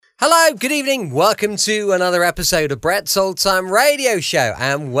Hello, good evening. Welcome to another episode of Brett's Old Time Radio Show,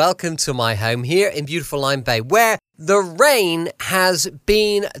 and welcome to my home here in beautiful Lyme Bay, where the rain has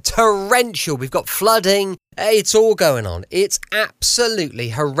been torrential. We've got flooding. It's all going on. It's absolutely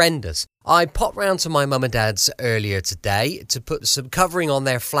horrendous. I popped round to my mum and dad's earlier today to put some covering on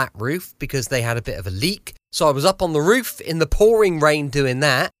their flat roof because they had a bit of a leak. So I was up on the roof in the pouring rain doing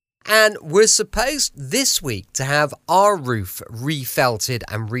that. And we're supposed this week to have our roof refelted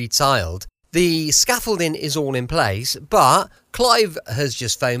and retiled. The scaffolding is all in place, but Clive has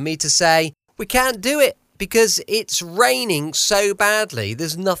just phoned me to say we can't do it because it's raining so badly.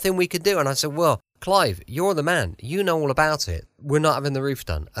 There's nothing we could do. And I said, well, Clive, you're the man. You know all about it. We're not having the roof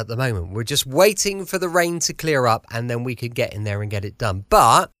done at the moment. We're just waiting for the rain to clear up and then we could get in there and get it done.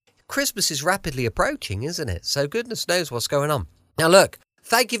 But Christmas is rapidly approaching, isn't it? So goodness knows what's going on. Now, look.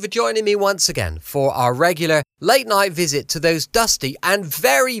 Thank you for joining me once again for our regular late night visit to those dusty and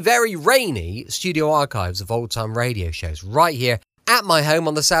very, very rainy studio archives of old time radio shows right here at my home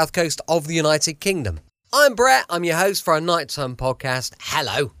on the south coast of the United Kingdom. I'm Brett, I'm your host for our nighttime podcast.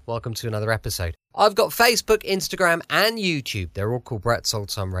 Hello, welcome to another episode. I've got Facebook, Instagram and YouTube. They're all called Brett's Old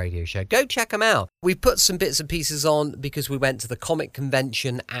Time Radio Show. Go check them out. We put some bits and pieces on because we went to the comic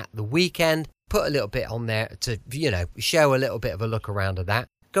convention at the weekend. Put a little bit on there to, show a little bit of a look around of that.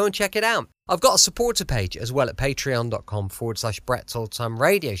 Go and check it out. I've got a supporter page as well at patreon.com/Brett's Old Time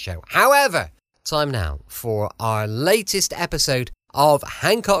Radio Show. However, time now for our latest episode of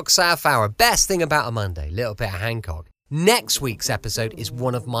Hancock South Hour. Best thing about a Monday, little bit of Hancock. Next week's episode is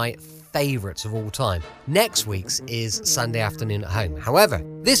one of my favourites of all time. Next week's is Sunday Afternoon at Home. However,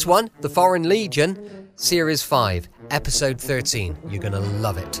 this one, The Foreign Legion, Series 5, Episode 13. You're going to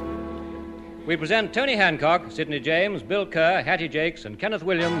love it. We present Tony Hancock, Sidney James, Bill Kerr, Hattie Jakes, and Kenneth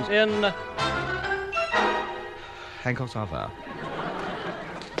Williams in Hancock South Hour.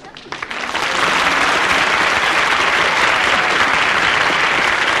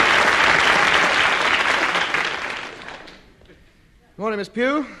 Morning, Miss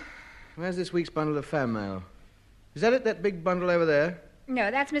Pugh. Where's this week's bundle of fan mail? Is that it, that big bundle over there? No,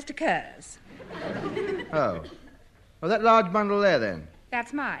 that's Mr. Kerr's. Oh. Oh, that large bundle there, then?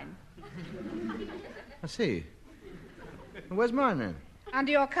 That's mine. I see. Well, where's mine, then?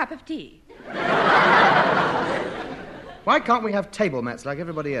 Under your cup of tea. Why can't we have table mats like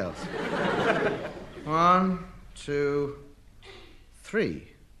everybody else? 1, 2, 3.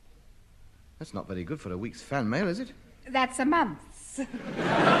 That's not very good for a week's fan mail, is it? That's a month's.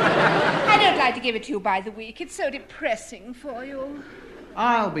 I don't like to give it to you by the week. It's so depressing for you.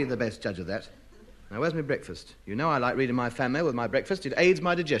 I'll be the best judge of that. Now, where's my breakfast? You know I like reading my fan mail with my breakfast. It aids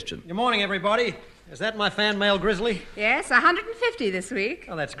my digestion. Good morning, everybody. Is that my fan mail, Grizzly? Yes, 150 this week.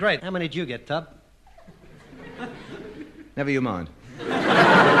 Oh, that's great. How many did you get, Tub? Never you mind.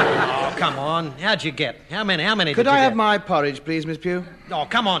 Oh, come on. How'd you get? How many Could did you get? Could I have my porridge, please, Miss Pugh? Oh,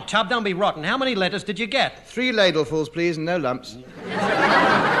 come on, Tub. Don't be rotten. How many letters did you get? 3 ladlefuls, please, and no lumps.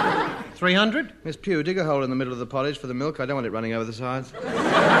 300? Miss Pugh, dig a hole in the middle of the porridge for the milk. I don't want it running over the sides.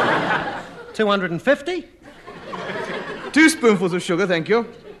 250? 2 spoonfuls of sugar, thank you.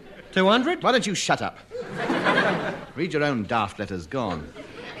 200? Why don't you shut up? Read your own daft letters. Go on.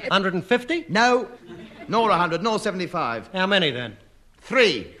 150? No. Nor 100, nor 75. How many, then?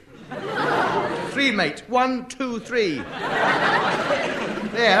 3. 3, mate. 1, 2, 3. There,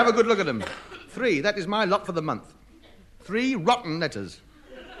 have a good look at them. 3, that is my lot for the month. 3 rotten letters.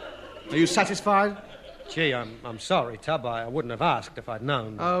 Are you satisfied? Gee, I'm sorry, Tub. I wouldn't have asked if I'd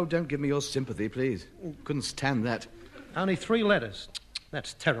known. Oh, don't give me your sympathy, please. Couldn't stand that. Only 3 letters.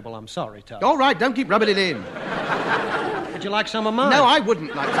 That's terrible. I'm sorry, Tub. All right, don't keep rubbing it in. Would you like some of mine? No, I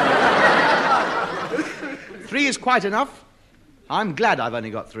wouldn't like to. 3 is quite enough. I'm glad I've only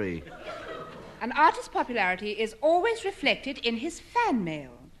got 3. An artist's popularity is always reflected in his fan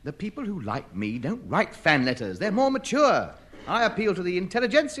mail. The people who like me don't write fan letters. They're more mature. I appeal to the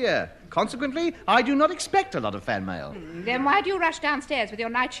intelligentsia. Consequently, I do not expect a lot of fan mail. Then why do you rush downstairs with your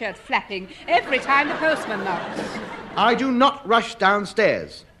nightshirt flapping every time the postman knocks? I do not rush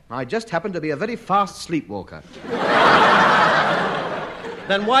downstairs. I just happen to be a very fast sleepwalker.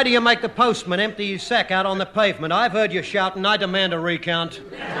 Then why do you make the postman empty his sack out on the pavement? I've heard you shouting. I demand a recount.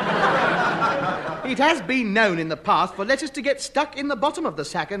 It has been known in the past for letters to get stuck in the bottom of the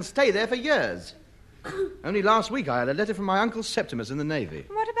sack and stay there for years. Only last week I had a letter from my Uncle Septimus in the Navy.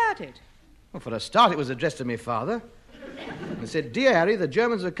 What about it? Well, for a start, it was addressed to my father. It said, "Dear Harry, the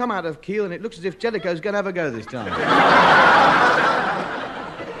Germans have come out of Kiel and it looks as if Jellicoe's going to have a go this time."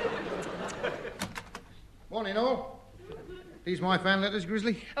 Morning, all. These my fan letters,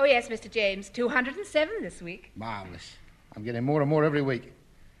 Grizzly? Oh, yes, Mr. James. 207 this week. Marvellous. I'm getting more and more every week.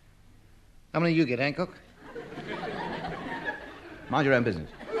 How many you get, Hancock? Mind your own business.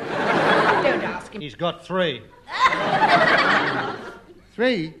 Don't ask him. He's got 3.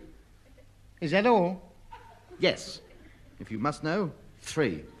 3? Is that all? Yes. If you must know,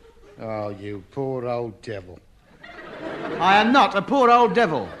 3. Oh, you poor old devil. I am not a poor old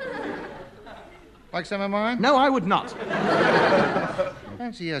devil. Like some of mine? No, I would not.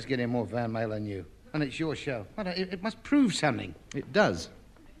 Fancy us getting more fan mail than you. And it's your show. It must prove something. It does.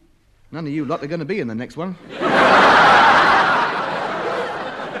 None of you lot are going to be in the next one.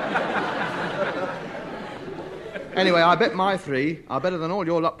 Anyway, I bet my 3 are better than all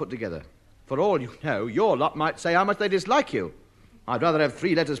your lot put together. For all you know, your lot might say how much they dislike you. I'd rather have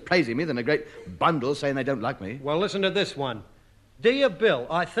 3 letters praising me than a great bundle saying they don't like me. Well, listen to this one. Dear Bill,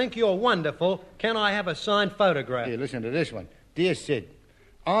 I think you're wonderful. Can I have a signed photograph? Here, listen to this one. Dear Sid,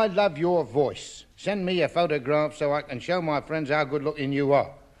 I love your voice. Send me a photograph so I can show my friends how good-looking you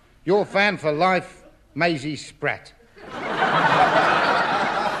are. Your fan for life, Maisie Spratt.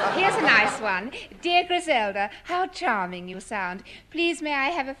 Here's a nice one. Dear Griselda, how charming you sound. Please may I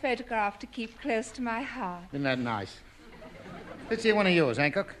have a photograph to keep close to my heart. Isn't that nice? Let's hear one of yours,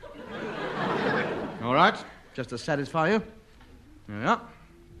 Hancock. All right, just to satisfy you. There we are.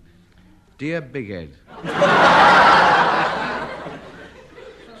 Dear Big Ed.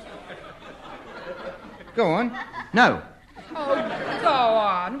 Go on. No, Oh, go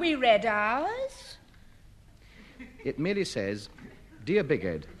on. We read ours. it merely says, Dear Big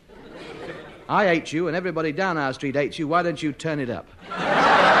Ed, I hate you and everybody down our street hates you. Why don't you turn it up?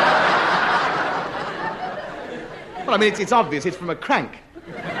 Well, I mean, it's obvious. It's from a crank.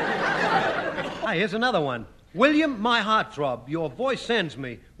 Hey, here's another one. William, my heartthrob, your voice sends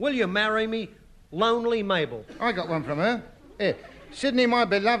me. Will you marry me? Lonely Mabel. I got one from her. Here. Sydney, my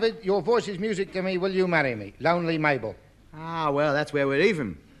beloved, your voice is music to me. Will you marry me? Lonely Mabel. Ah, well, that's where we're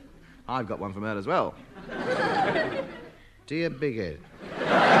even. I've got one from her as well. Dear Big Ed,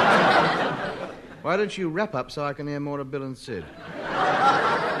 why don't you wrap up so I can hear more of Bill and Sid?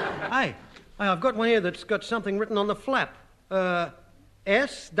 Hey, I've got one here that's got something written on the flap. SWALK.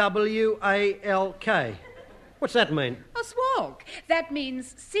 What's that mean? A swalk. That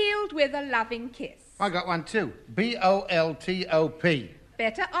means sealed with a loving kiss. I got one too. BOLTOP.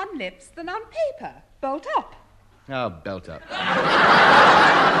 Better on lips than on paper. Bolt up. Oh, belt up. Look,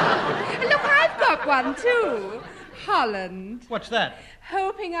 I've got one too. Holland. What's that?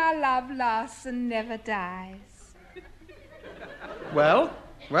 Hoping our love lasts and never dies. Well,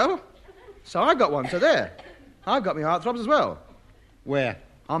 so I got one, so there. I've got my heartthrobs as well. Where?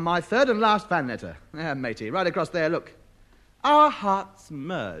 On my 3rd and last fan letter. There, matey, right across there, look. Our hearts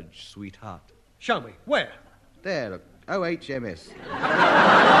merge, sweetheart. Show me. Where? There, look. OHMS.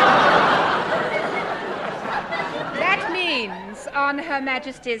 That means on Her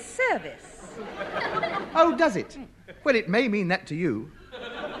Majesty's service. Oh, does it? Well, it may mean that to you.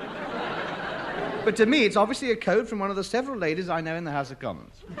 But to me, it's obviously a code from one of the several ladies I know in the House of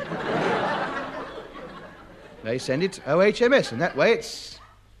Commons. They send it OHMS, and that way it's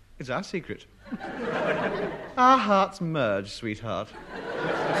our secret. Our hearts merge, sweetheart.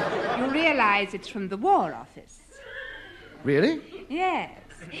 You realise it's from the War Office. Really? Yes.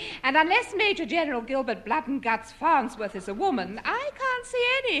 And unless Major General Gilbert Blood and Guts Farnsworth is a woman, I can't see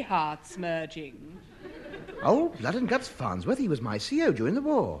any hearts merging. Oh, Blood and Guts Farnsworth, he was my CO during the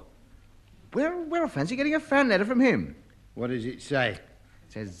war. Well, I fancy getting a fan letter from him. What does it say? It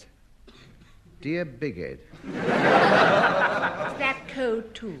says, Dear Big Ed. Is that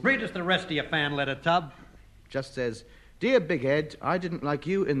code too? Read us the rest of your fan letter, Tub. Just says, Dear Big Ed, I didn't like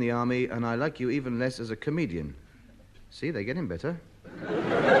you in the army, and I like you even less as a comedian. See, they're getting better.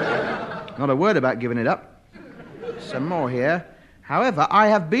 Not a word about giving it up. Some more here. However, I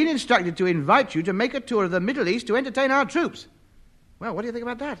have been instructed to invite you to make a tour of the Middle East to entertain our troops. Well, what do you think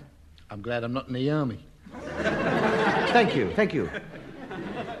about that? I'm glad I'm not in the army. Thank you.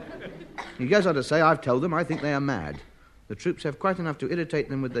 He goes on to say, I've told them I think they are mad. The troops have quite enough to irritate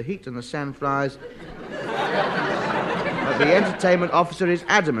them with the heat and the sandflies. But the entertainment officer is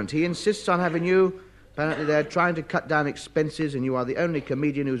adamant. He insists on having you. Apparently they're trying to cut down expenses, and you are the only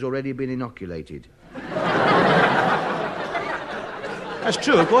comedian who's already been inoculated. That's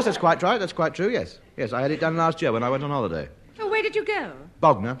true, of course. That's quite right. That's quite true, yes. Yes, I had it done last year when I went on holiday. Oh, where did you go?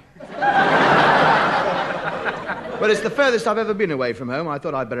 Bognor. Well, it's the furthest I've ever been away from home. I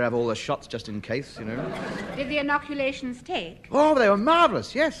thought I'd better have all the shots just in case, you know. Did the inoculations take? Oh, they were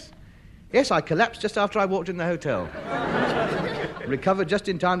marvellous, yes. Yes, I collapsed just after I walked in the hotel. Recovered just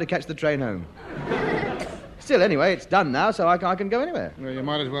in time to catch the train home. Still, anyway, it's done now, so I can go anywhere. Well, you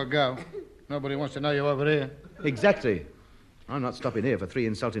might as well go. Nobody wants to know you over here. Exactly. I'm not stopping here for 3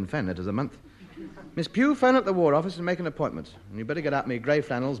 insulting fan letters a month. Miss Pugh, phone up the War Office and make an appointment. And you better get out me grey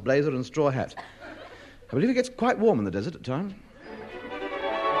flannels, blazer and straw hat. I believe it gets quite warm in the desert at times.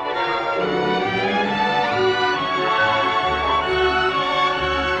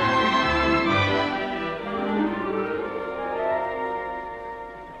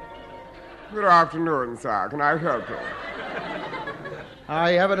 Good afternoon, sir. Can I help you?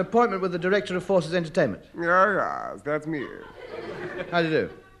 I have an appointment with the Director of Forces Entertainment. Yes, that's me. How do you do?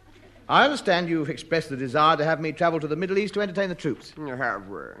 I understand you've expressed the desire to have me travel to the Middle East to entertain the troops. Have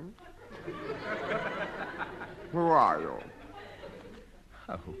we? Who are you?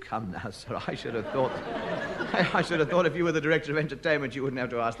 Oh, come now, sir. I should have thought if you were the Director of Entertainment, you wouldn't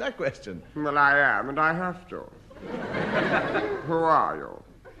have to ask that question. Well, I am, and I have to. Who are you?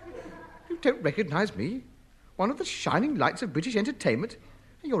 You don't recognize me? One of the shining lights of British entertainment?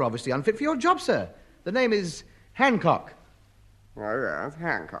 You're obviously unfit for your job, sir. The name is Hancock. Oh, yes,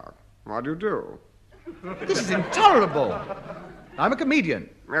 Hancock. What do you do? This is intolerable. I'm a comedian.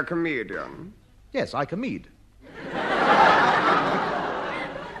 A comedian? Yes, I comede.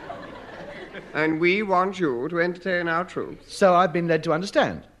 And we want you to entertain our troops. So I've been led to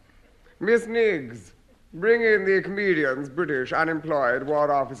understand. Miss Niggs, bring in the comedian's British unemployed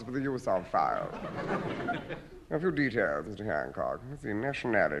War Office for the use of file. A few details, Mr. Hancock. Let's see,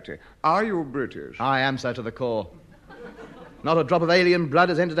 nationality. Are you British? I am, sir, to the core. Not a drop of alien blood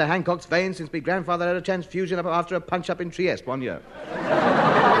has entered a Hancock's veins since my grandfather had a transfusion after a punch-up in Trieste 1 year.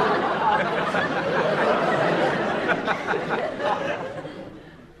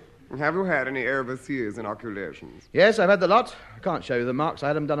 Have you had any overseas inoculations? Yes, I've had the lot. I can't show you the marks. I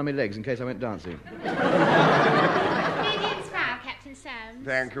had them done on my legs in case I went dancing. Comedian's file, Captain Soames.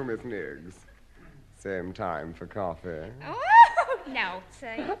 Thank you, Miss Niggs. Same time for coffee. Oh,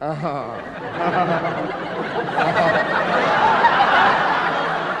 naughty.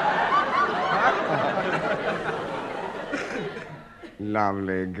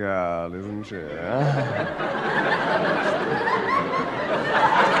 Lovely girl, isn't she?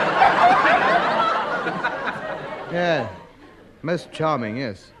 Yeah, most charming,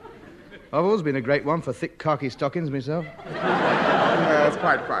 yes. I've always been a great one for thick khaki stockings myself. Yes,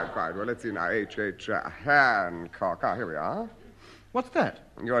 quite. Well, let's see now. Hancock. Ah, here we are. What's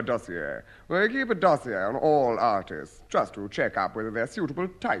that? Your dossier. We keep a dossier on all artists, just to check up whether they're suitable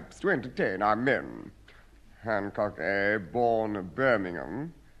types to entertain our men. Hancock A., born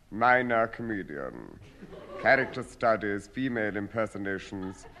Birmingham, minor comedian. Character studies, female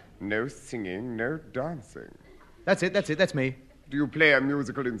impersonations, no singing, no dancing. That's me. Do you play a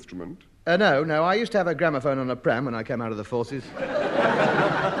musical instrument? No, I used to have a gramophone on a pram when I came out of the forces.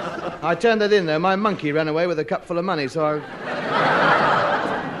 I turned that in, though. My monkey ran away with a cup full of money, so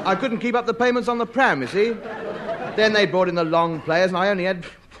I couldn't keep up the payments on the pram, you see. Then they brought in the long players, and I only had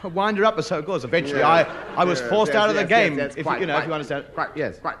a winder-up or so, of course. Eventually, yes, I was forced out of the game, yes, if quite, you understand. Quite,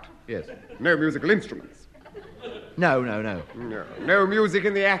 yes. Quite. Yes. No musical instruments? No. No music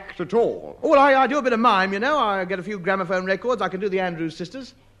in the act at all? Oh, well, I do a bit of mime, you know. I get a few gramophone records. I can do the Andrews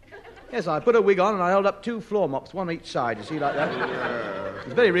Sisters. Yes, I put a wig on and I held up 2 floor mops, one each side, you see, like that.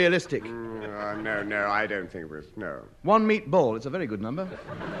 It's very realistic. No, I don't think it was, no. One meat ball, it's a very good number.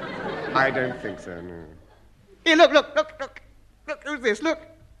 I don't think so, no. Here, look, who's this, look.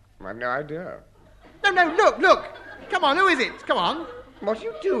 I've no idea. No, look. Come on, who is it? Come on. What are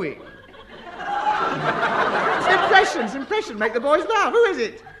you doing? It's impressions make the boys laugh. Who is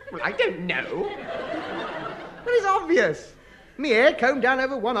it? Well, I don't know. Well, it's obvious. Me hair combed down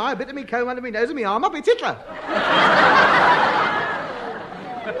over one eye, a bit of me comb under me nose and me arm up, it's Hitler.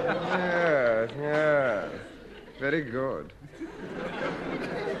 Yes. Very good.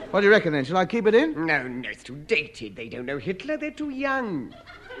 What do you reckon, then? Shall I keep it in? No, it's too dated. They don't know Hitler. They're too young.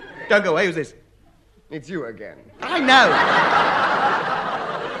 Don't go away. Who's this? It's you again. I know that.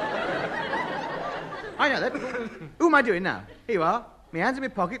 Who am I doing now? Here you are. Me hands in my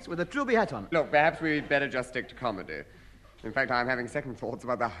pockets with a trilby hat on. Look, perhaps we'd better just stick to comedy. In fact, I'm having second thoughts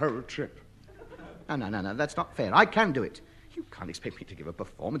about the whole trip. No, that's not fair. I can do it. You can't expect me to give a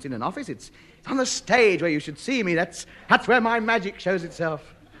performance in an office. It's on the stage where you should see me. That's where my magic shows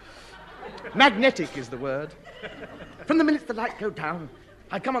itself. Magnetic is the word. From the minute the light go down,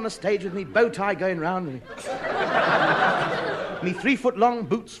 I come on the stage with me bow tie going round and me 3-foot-long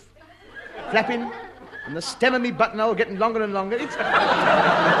boots flapping and the stem of me buttonhole getting longer and longer.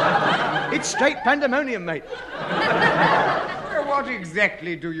 It's straight pandemonium, mate. What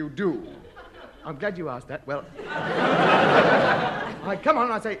exactly do you do? I'm glad you asked that. Well, I come on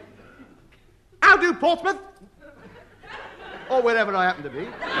and I say, "How do, Portsmouth?" Or wherever I happen to be.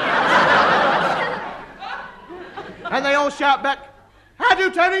 And they all shout back, "How do,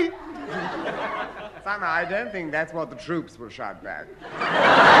 Tony?" Son, I don't think that's what the troops will shout back.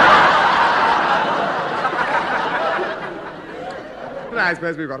 But I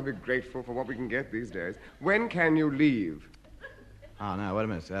suppose we've got to be grateful for what we can get these days. When can you leave? Oh, no, wait a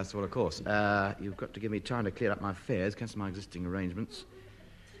minute. That's what, of course. You've got to give me time to clear up my affairs, cancel my existing arrangements,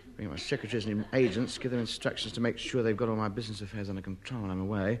 bring up my secretaries and agents, give them instructions to make sure they've got all my business affairs under control when I'm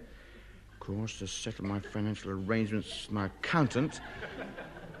away. Of course, to settle my financial arrangements with my accountant.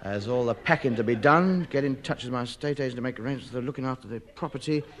 As all the packing to be done, get in touch with my estate agent to make arrangements for looking after the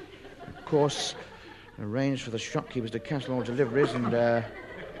property. Of course, arrange for the shopkeepers to cancel all deliveries and,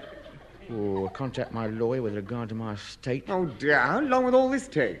 contact my lawyer with regard to my estate. Oh, dear. How long will all this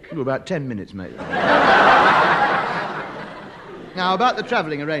take? About 10 minutes, mate. Now, about the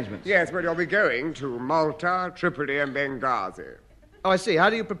travelling arrangements. Yes, well, you'll be going to Malta, Tripoli, and Benghazi. Oh, I see. How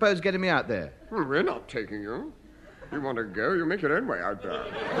do you propose getting me out there? Well, we're not taking you. If you want to go, you make your own way out there.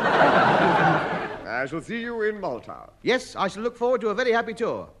 I shall see you in Malta. Yes, I shall look forward to a very happy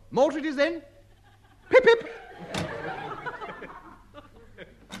tour. Malta it is then. Pip, pip.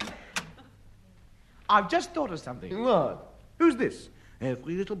 I've just thought of something. What? Who's this?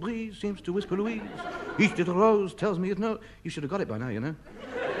 Every little breeze seems to whisper Louise. Each little rose tells me it no. You should have got it by now, you know.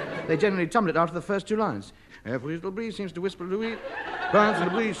 They generally tumble it after the first two lines. Every little breeze seems to whisper Louise. Birds in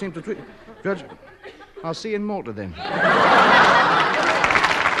the breeze seem to Judge, I'll see you in Malta then.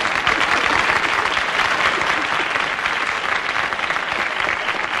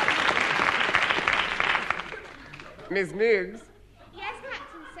 Miss Niggs? Yes,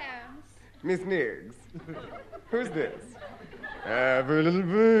 Captain Soames. Miss Niggs? Who's this? Every little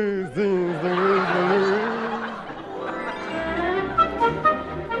breeze seems to whisper Louise.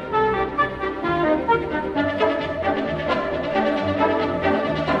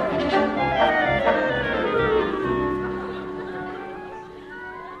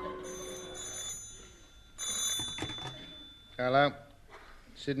 Hello.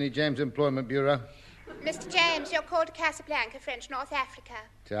 Sydney James Employment Bureau. Mr. James, you're called to Casablanca, French North Africa.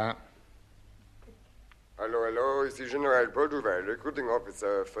 Ta. Hello, hello. Ici General Paul Duval, recruiting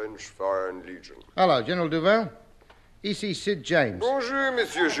officer, French Foreign Legion. Hello, General Duval. Ici Sid James. Bonjour,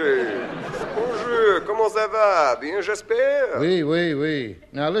 Monsieur James. Bonjour. Comment ça va? Bien, j'espère? Oui, oui, oui.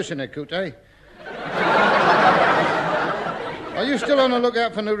 Now listen, Écoute. Are you still on the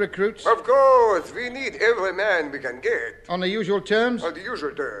lookout for new recruits? Of course. We need every man we can get. On the usual terms? On the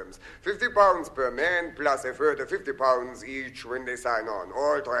usual terms. £50 per man, plus a further £50 each when they sign on.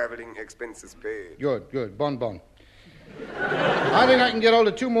 All traveling expenses paid. Good. Bon. I think I can get hold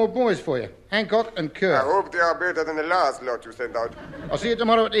of two more boys for you. Hancock and Kerr. I hope they are better than the last lot you sent out. I'll see you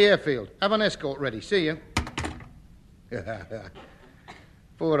tomorrow at the airfield. Have an escort ready. See you.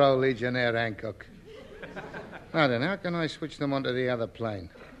 Poor old Legionnaire Hancock. Now then, how can I switch them onto the other plane?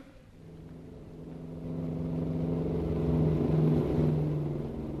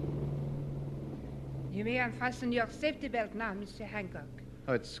 You may unfasten your safety belt now, Mr. Hancock.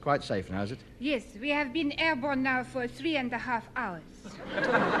 Oh, it's quite safe now, is it? Yes, we have been airborne now for 3.5 hours.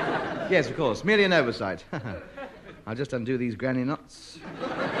 Yes, of course. Merely an oversight. I'll just undo these granny knots.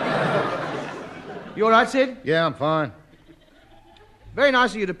 You all right, Sid? Yeah, I'm fine. Very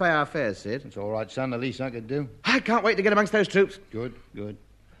nice of you to pay our fares, Sid. It's all right, son. The least I could do. I can't wait to get amongst those troops. Good.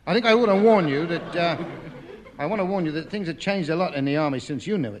 I think I ought to warn you that... I want to warn you that things have changed a lot in the Army since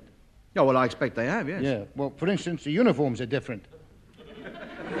you knew it. Oh, well, I expect they have, yes. Yeah. Well, for instance, the uniforms are different.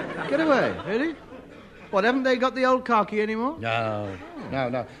 Get away, really? What, haven't they got the old khaki anymore? No.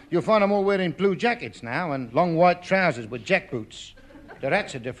 You'll find them all wearing blue jackets now and long white trousers with jackboots. Their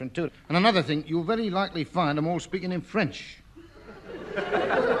hats are different, too. And another thing, you'll very likely find them all speaking in French.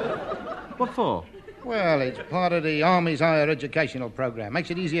 What for? Well, it's part of the Army's higher educational program.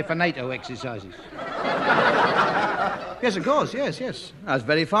 Makes it easier for NATO exercises. Yes, of course, yes. That's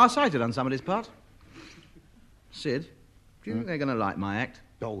very far-sighted on somebody's part. Sid, do you think they're going to like my act?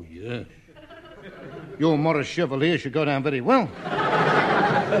 Oh, yeah. Your Morris Chevalier should go down very well.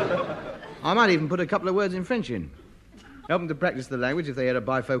 I might even put a couple of words in French in. Help them to practice the language if they had a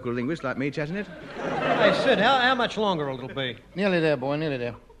bifocal linguist like me chatting it. Hey, Sid, how much longer will it be? Nearly there, boy, nearly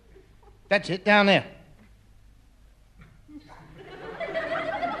there. That's it, down there.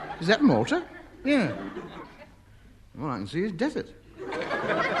 Is that Malta? Yeah. All I can see is desert.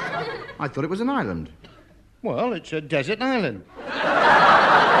 I thought it was an island. Well, it's a desert island.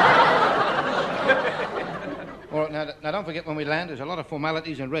 All right, now don't forget when we land, there's a lot of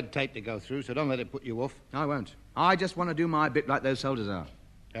formalities and red tape to go through, so don't let it put you off. I won't. I just want to do my bit like those soldiers are.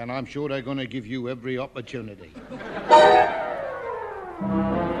 And I'm sure they're going to give you every opportunity.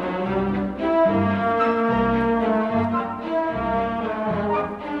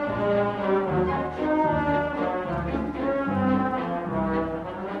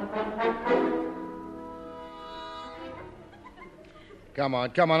 Come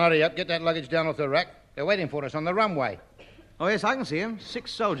on, hurry up. Get that luggage down off the rack. They're waiting for us on the runway. Oh, yes, I can see him.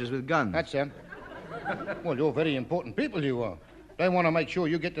 6 soldiers with guns. That's them. Well, you're very important people, you are. They want to make sure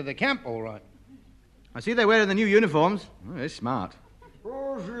you get to the camp all right. I see they're wearing the new uniforms. Oh, they're smart.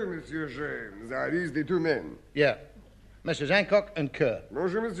 Bonjour, Monsieur James. Are these the 2 men? Yeah. Messrs. Hancock and Kerr.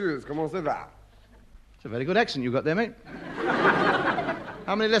 Bonjour, messieurs. Comment ça va? It's a very good accent you've got there, mate.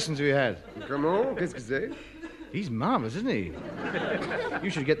 How many lessons have you had? Comment? Qu'est-ce que c'est? He's marvellous, isn't he? You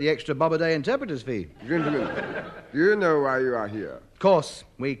should get the extra Bob a day interpreter's fee. Gentlemen, do you know why you are here? Of course.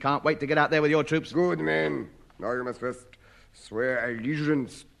 We can't wait to get out there with your troops. Good men. Now you must first swear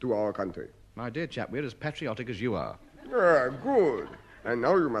allegiance to our country. My dear chap, we're as patriotic as you are. Ah, good. And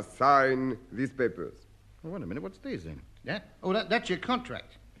now you must sign these papers. Well, wait a minute, what's these then? Yeah? Oh, that's your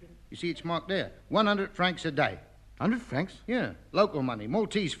contract. You see, it's marked there. 100 francs a day. 100 francs? Yeah, local money,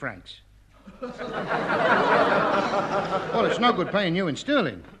 Maltese francs. Well, it's no good paying you in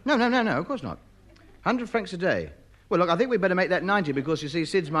sterling. No, of course not. 100 francs a day. Well, look, I think we'd better make that 90 because, you see,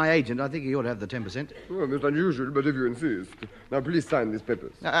 Sid's my agent. I think he ought to have the 10%. Well, most unusual, but if you insist. Now, please sign these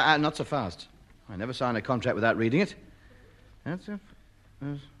papers. Not so fast. I never sign a contract without reading it. That's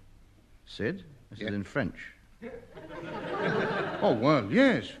Sid? This is in French. Oh, well,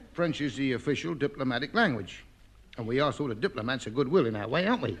 yes. French is the official diplomatic language. And we are sort of diplomats of goodwill in our way,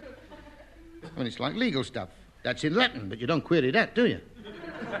 aren't we? I mean, it's like legal stuff. That's in Latin, but you don't query that, do you?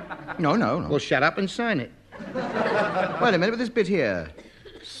 No. Well, shut up and sign it. Wait a minute, but this bit here.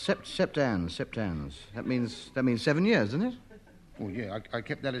 Septans. That means 7 years, doesn't it? Oh, yeah, I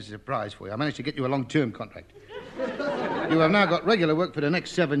kept that as a surprise for you. I managed to get you a long-term contract. You have now got regular work for the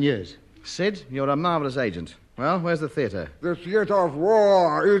next 7 years. Sid, you're a marvellous agent. Well, where's the theatre? The theatre of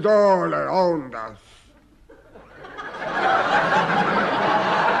war is all around us.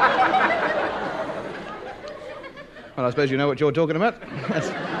 Well, I suppose you know what you're talking about.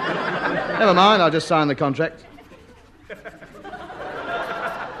 Never mind, I'll just sign the contract.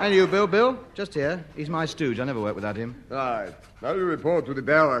 And you, Bill? Just here. He's my stooge. I never work without him. Right. Now you report to the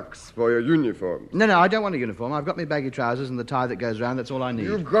barracks for your uniform. No, I don't want a uniform. I've got my baggy trousers and the tie that goes round. That's all I need.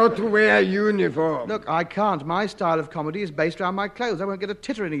 You've got to wear a uniform. Look, I can't. My style of comedy is based around my clothes. I won't get a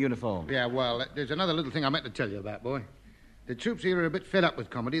titter in a uniform. Yeah, well, there's another little thing I meant to tell you about, boy. The troops here are a bit fed up with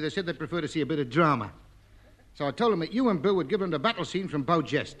comedy. They said they'd prefer to see a bit of drama. So I told them that you and Bill would give them the battle scene from Beau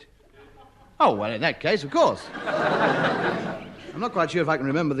Geste. Oh, well, in that case, of course. I'm not quite sure if I can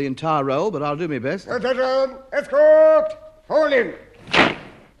remember the entire role, but I'll do my best. Attention! Escort! Fall in!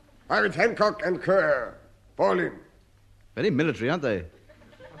 Pirates Hancock and Kerr. Fall in. Very military, aren't they?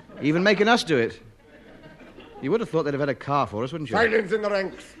 Even making us do it. You would have thought they'd have had a car for us, wouldn't you? Silence in the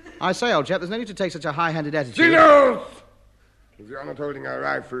ranks. I say, old chap, there's no need to take such a high-handed attitude. Silence! If you are not holding a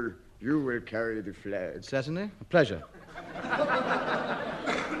rifle, you will carry the flag. Certainly. A pleasure.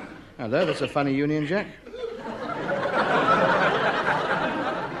 Hello, that's a funny Union Jack.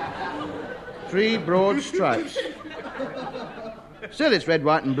 3 broad stripes. Still, it's red,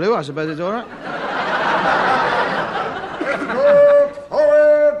 white, and blue. I suppose it's all right. Let's go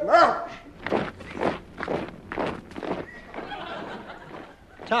forward now.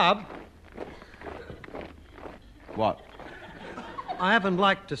 Tub, What? I haven't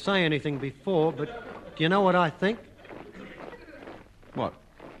liked to say anything before, but do you know what I think? What?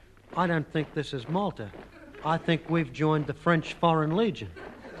 I don't think this is Malta. I think we've joined the French Foreign Legion.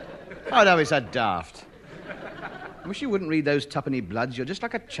 Oh, no, it's so daft. I wish you wouldn't read those tuppenny bloods. You're just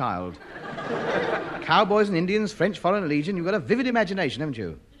like a child. Cowboys and Indians, French Foreign Legion. You've got a vivid imagination, haven't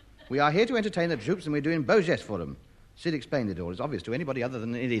you? We are here to entertain the troops, and we're doing Beau Geste for them. Sid explained it all. It's obvious to anybody other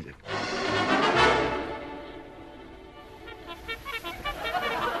than an idiot.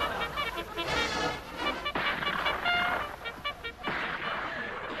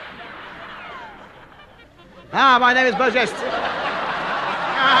 My name is Beau Geste.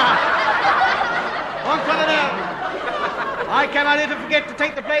 On I came out here to forget to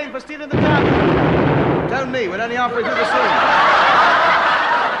take the plane for stealing the gun. Don't me, we're only halfway through the scene.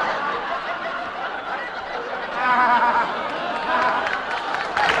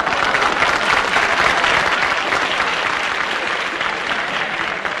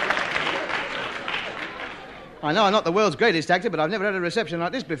 I know I'm not the world's greatest actor, but I've never had a reception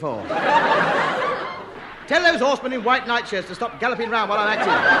like this before. Tell those horsemen in white nightshirts to stop galloping round while I'm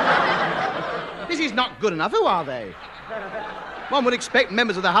acting. This is not good enough. Who are they? One would expect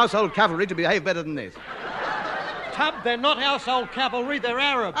members of the household cavalry to behave better than this. Tub, they're not household cavalry, they're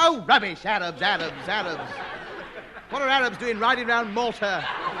Arabs. Oh, rubbish. Arabs. What are Arabs doing riding round Malta?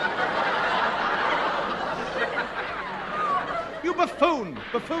 You buffoon.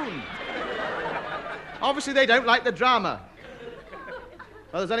 Obviously, they don't like the drama.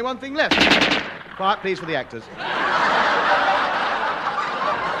 Well, there's only one thing left. Quiet, please, for the actors.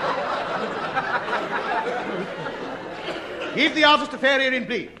 Give the artist a fair hearing,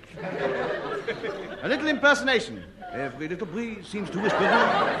 please. A little impersonation. Every little breeze seems to whisper me.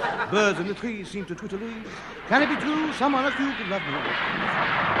 Birds in the trees seem to twitter me. Can it be true? Someone like you could love me.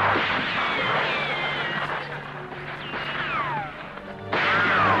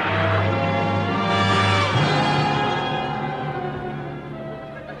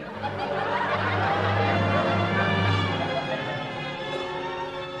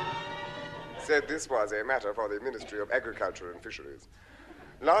 Said this was a matter for the Ministry of Agriculture and Fisheries.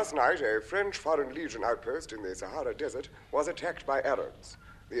 Last night, a French Foreign Legion outpost in the Sahara Desert was attacked by Arabs.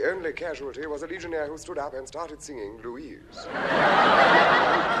 The only casualty was a legionnaire who stood up and started singing Louise.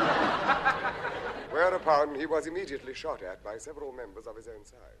 Whereupon he was immediately shot at by several members of his own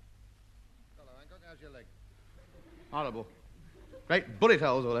side. Hello, Hancock. How's your leg? Horrible. Great bullet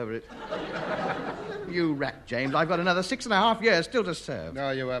holes all over it. You rat, James. I've got another 6.5 years still to serve. No,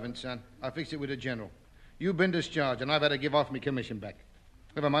 you haven't, son. I fixed it with the general. You've been discharged, and I've had to give off my commission back.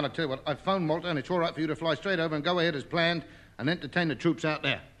 Never mind, I'll tell you what. I've phoned Malta, and it's all right for you to fly straight over and go ahead as planned and entertain the troops out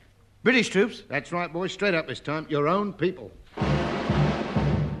there. British troops? That's right, boys. Straight up this time. Your own people.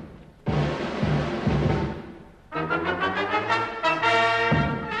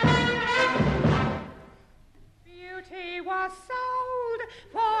 Beauty was sold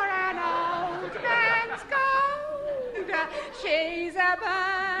for an old man's gold. She's a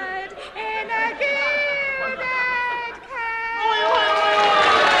bird in a gilded cage.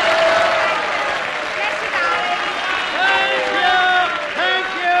 Bless you, darling.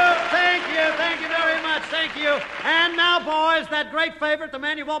 Thank you very much. Thank you. And now, boys, that great favorite, the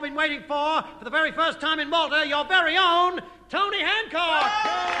man you've all been waiting for the very first time in Malta, your very own Tony Hancock.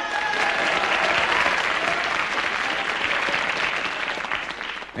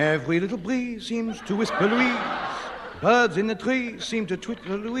 Every little breeze seems to whisper Louise. Birds in the trees seem to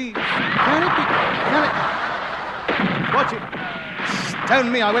twitter Louise. Can it be? Can it? Watch it.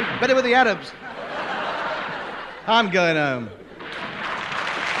 Stone me, I went better with the Arabs. I'm going home.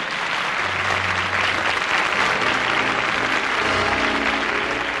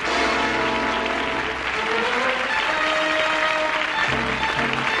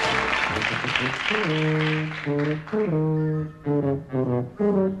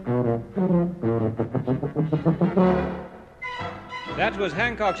 That was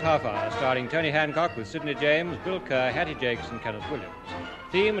Hancock's Half Hour, starring Tony Hancock with Sidney James, Bill Kerr, Hattie Jakes and Kenneth Williams.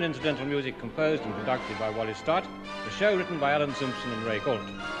 Theme and incidental music composed and conducted by Wally Stott. The show written by Alan Simpson and Ray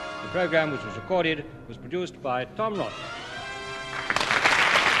Galton. The programme, which was recorded, was produced by Tom Roth.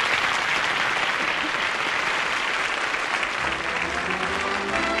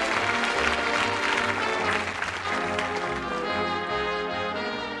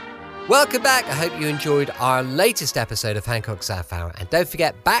 Welcome back. I hope you enjoyed our latest episode of Hancock's Half Hour. And don't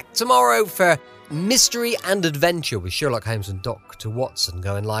forget, back tomorrow for Mystery and Adventure with Sherlock Holmes and Dr. Watson,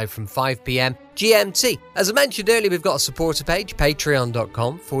 going live from 5 p.m. GMT. As I mentioned earlier, we've got a supporter page,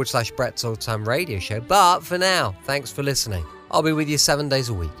 patreon.com/Brett's Old Time Radio Show. But for now, thanks for listening. I'll be with you 7 days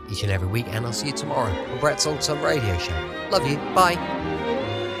a week, each and every week, and I'll see you tomorrow on Brett's Old Time Radio Show. Love you. Bye.